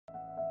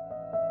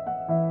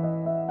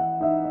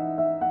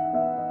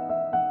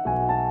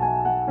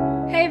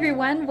Hey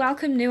everyone,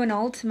 welcome new and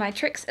old to my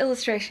Trixks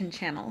illustration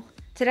channel.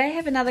 Today I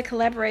have another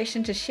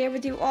collaboration to share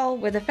with you all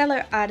with a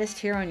fellow artist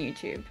here on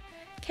YouTube.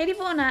 Katy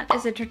Vaughan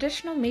is a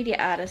traditional media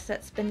artist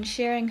that's been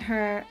sharing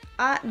her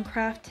art and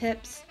craft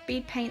tips,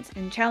 bead paints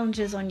and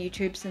challenges on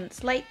YouTube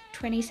since late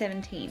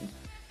 2017.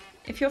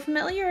 If you're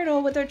familiar at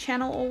all with her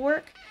channel or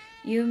work,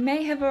 you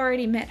may have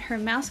already met her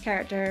mouse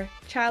character,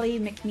 Charlie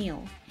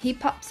McNeil. He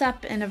pops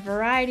up in a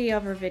variety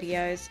of her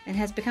videos and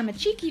has become a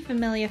cheeky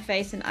familiar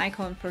face and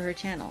icon for her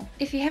channel.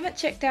 If you haven't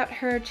checked out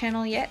her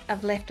channel yet,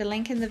 I've left a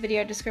link in the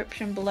video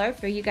description below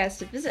for you guys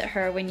to visit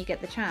her when you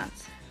get the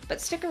chance.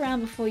 But stick around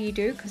before you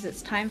do, because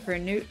it's time for a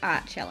new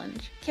art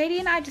challenge. Katy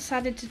and I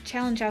decided to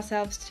challenge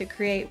ourselves to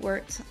create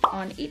works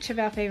on each of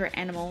our favorite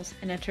animals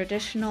in a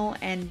traditional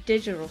and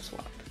digital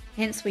swap.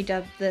 Hence we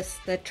dubbed this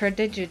the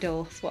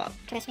Tradigital swap.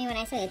 Trust me when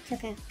I say it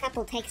took a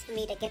couple takes for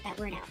me to get that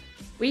word out.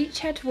 We each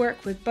had to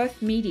work with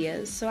both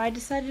medias, so I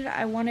decided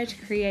I wanted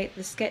to create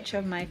the sketch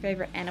of my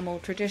favorite animal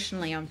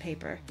traditionally on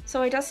paper.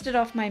 So I dusted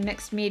off my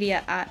mixed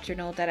media art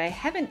journal that I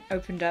haven't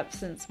opened up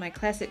since my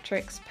classic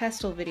Trixks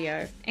pastel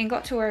video, and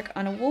got to work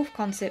on a wolf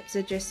concept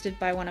suggested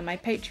by one of my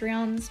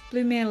Patreons,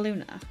 Blue Mare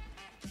Luna.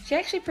 She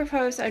actually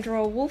proposed I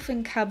draw a wolf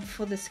and cub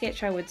for the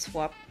sketch I would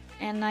swap,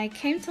 and I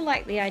came to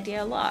like the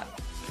idea a lot.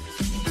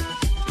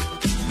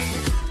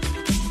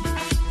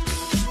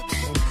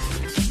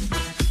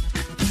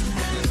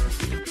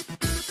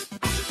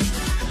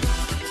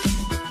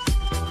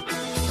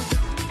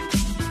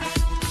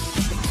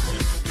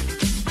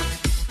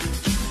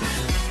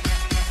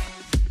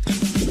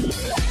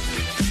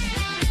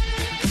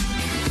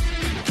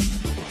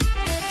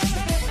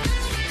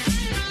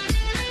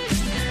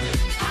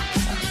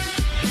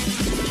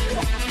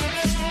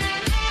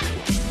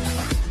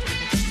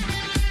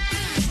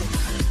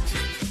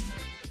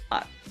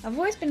 I've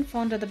always been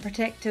fond of the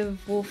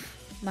protective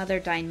wolf-mother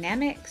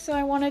dynamic, so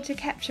I wanted to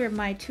capture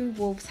my two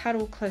wolves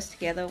huddled close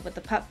together with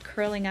the pup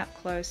curling up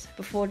close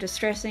before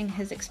distressing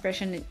his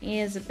expression and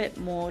ears a bit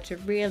more to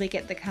really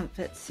get the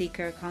comfort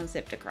seeker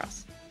concept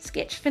across.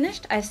 Sketch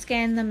finished, I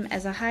scanned them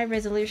as a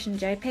high-resolution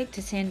JPEG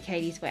to send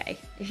Katy's way.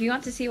 If you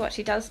want to see what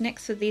she does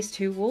next with these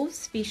two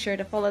wolves, be sure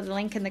to follow the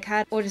link in the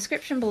card or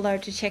description below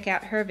to check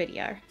out her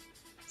video.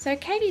 So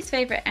Katy's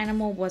favourite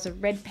animal was a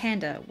red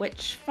panda,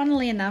 which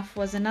funnily enough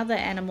was another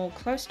animal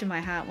close to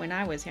my heart when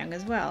I was young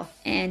as well.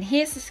 And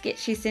here's the sketch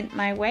she sent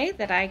my way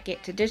that I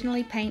get to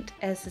digitally paint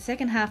as the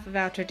second half of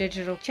our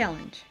Tradigital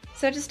challenge.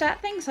 So to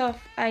start things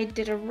off, I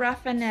did a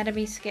rough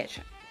anatomy sketch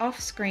off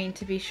screen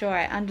to be sure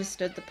I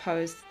understood the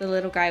pose the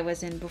little guy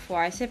was in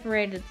before I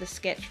separated the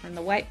sketch from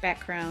the white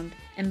background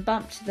and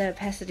bumped the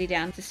opacity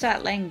down to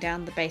start laying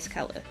down the base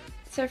colour.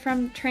 So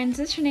from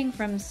transitioning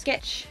from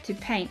sketch to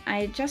paint, I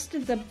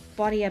adjusted the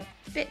body a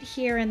bit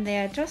here and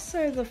there just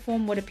so the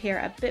form would appear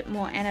a bit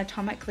more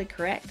anatomically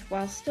correct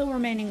while still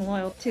remaining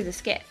loyal to the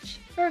sketch.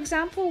 For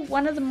example,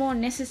 one of the more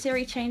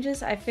necessary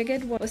changes I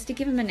figured was to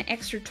give him an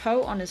extra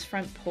toe on his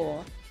front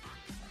paw.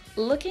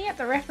 Looking at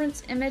the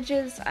reference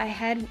images I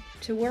had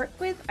to work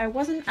with, I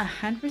wasn't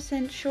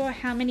 100% sure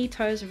how many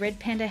toes a red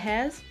panda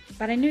has,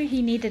 but I knew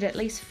he needed at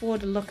least 4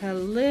 to look a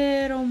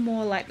little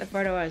more like the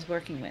photo I was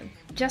working with.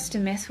 Just to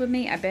mess with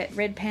me, I bet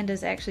red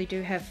pandas actually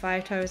do have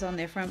 5 toes on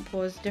their front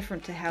paws,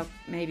 different to how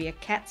maybe a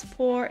cat's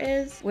paw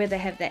is, where they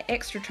have that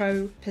extra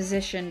toe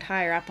positioned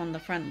higher up on the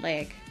front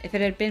leg. If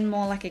it had been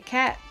more like a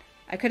cat,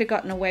 I could have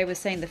gotten away with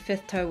saying the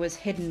 5th toe was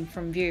hidden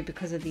from view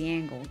because of the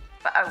angle.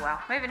 But oh well,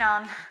 moving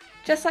on.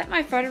 Just like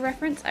my photo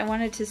reference, I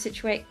wanted to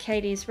situate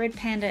Katy's red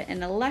panda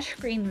in a lush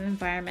green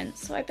environment,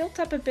 so I built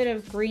up a bit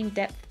of green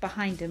depth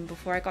behind him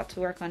before I got to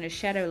work on his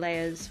shadow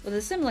layers with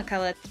a similar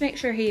colour to make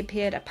sure he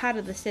appeared a part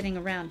of the setting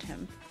around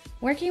him.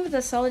 Working with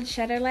a solid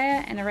shadow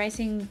layer and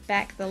erasing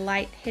back the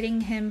light hitting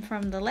him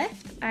from the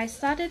left, I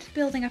started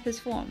building up his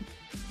form.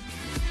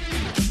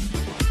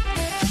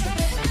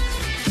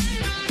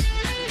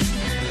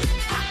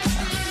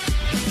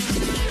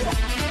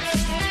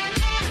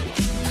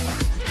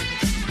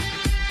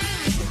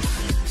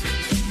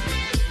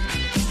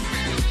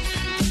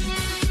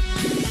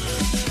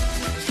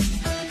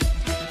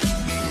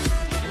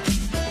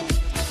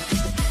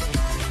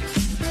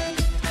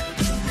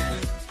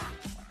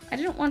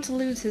 Want to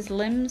lose his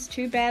limbs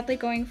too badly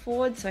going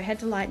forward, so I had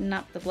to lighten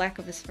up the black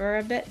of his fur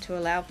a bit to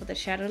allow for the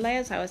shadow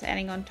layers I was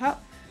adding on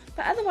top,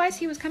 but otherwise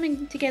he was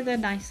coming together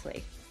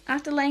nicely.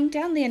 After laying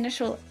down the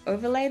initial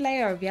overlay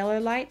layer of yellow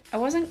light, I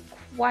wasn't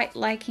quite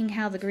liking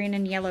how the green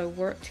and yellow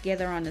worked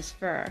together on his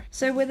fur.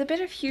 So with a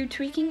bit of hue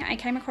tweaking, I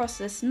came across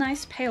this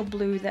nice pale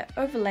blue that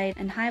overlaid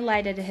and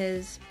highlighted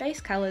his base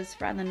colors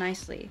rather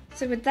nicely.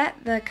 So with that,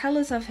 the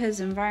colors of his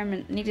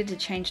environment needed to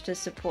change to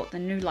support the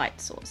new light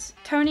source.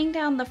 Toning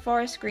down the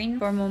forest green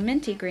for a more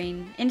minty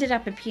green ended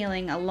up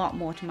appealing a lot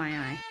more to my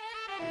eye.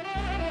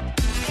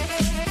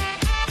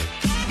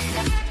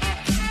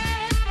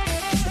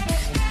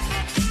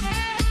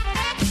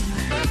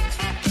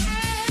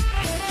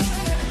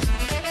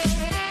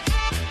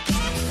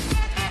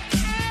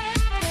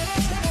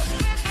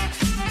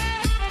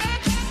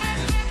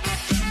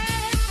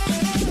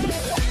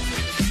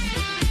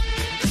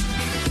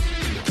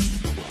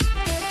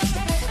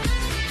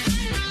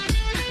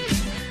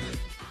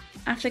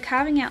 After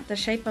carving out the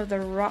shape of the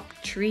rock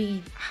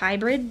tree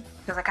hybrid,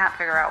 because I can't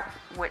figure out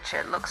which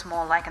it looks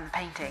more like in the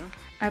painting,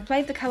 I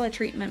applied the color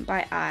treatment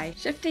by eye,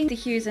 shifting the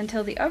hues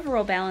until the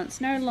overall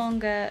balance no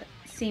longer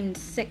seemed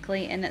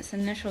sickly in its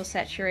initial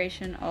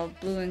saturation of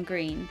blue and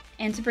green,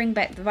 and to bring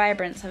back the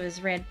vibrance of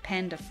his red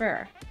panda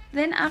fur.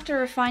 Then, after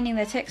refining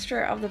the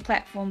texture of the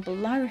platform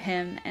below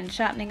him and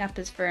sharpening up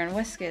his fur and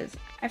whiskers,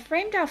 I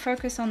framed our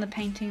focus on the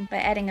painting by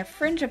adding a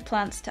fringe of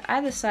plants to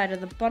either side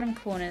of the bottom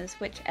corners,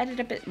 which added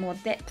a bit more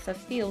depth of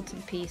field to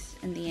the piece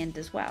in the end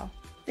as well.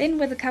 Then,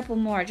 with a couple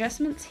more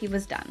adjustments, he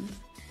was done.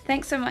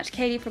 Thanks so much,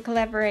 Katy, for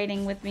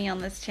collaborating with me on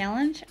this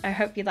challenge. I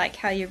hope you like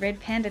how your red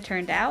panda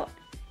turned out.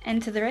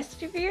 And to the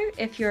rest of you,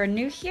 if you're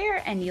new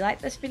here and you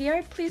like this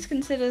video, please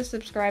consider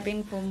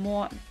subscribing for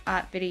more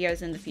art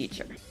videos in the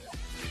future.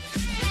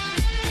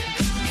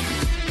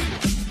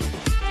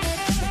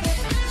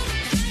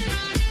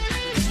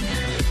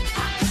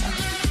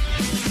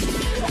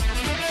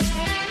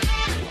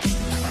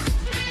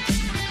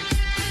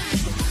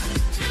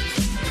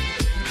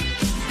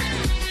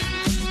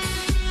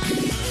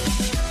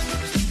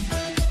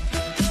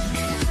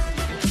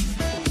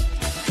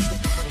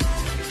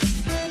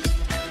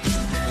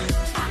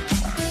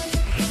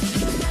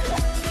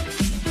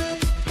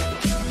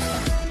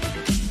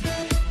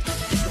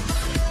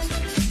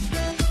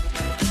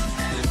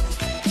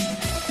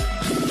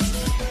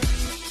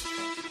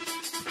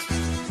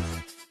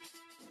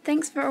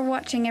 Thanks for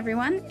watching,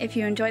 everyone. If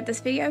you enjoyed this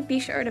video, be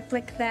sure to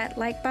click that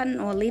like button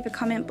or leave a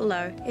comment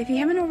below. If you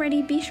haven't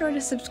already, be sure to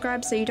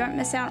subscribe so you don't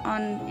miss out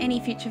on any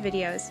future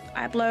videos.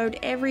 I upload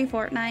every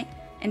fortnight,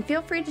 and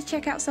feel free to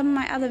check out some of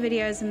my other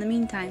videos in the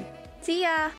meantime. See ya!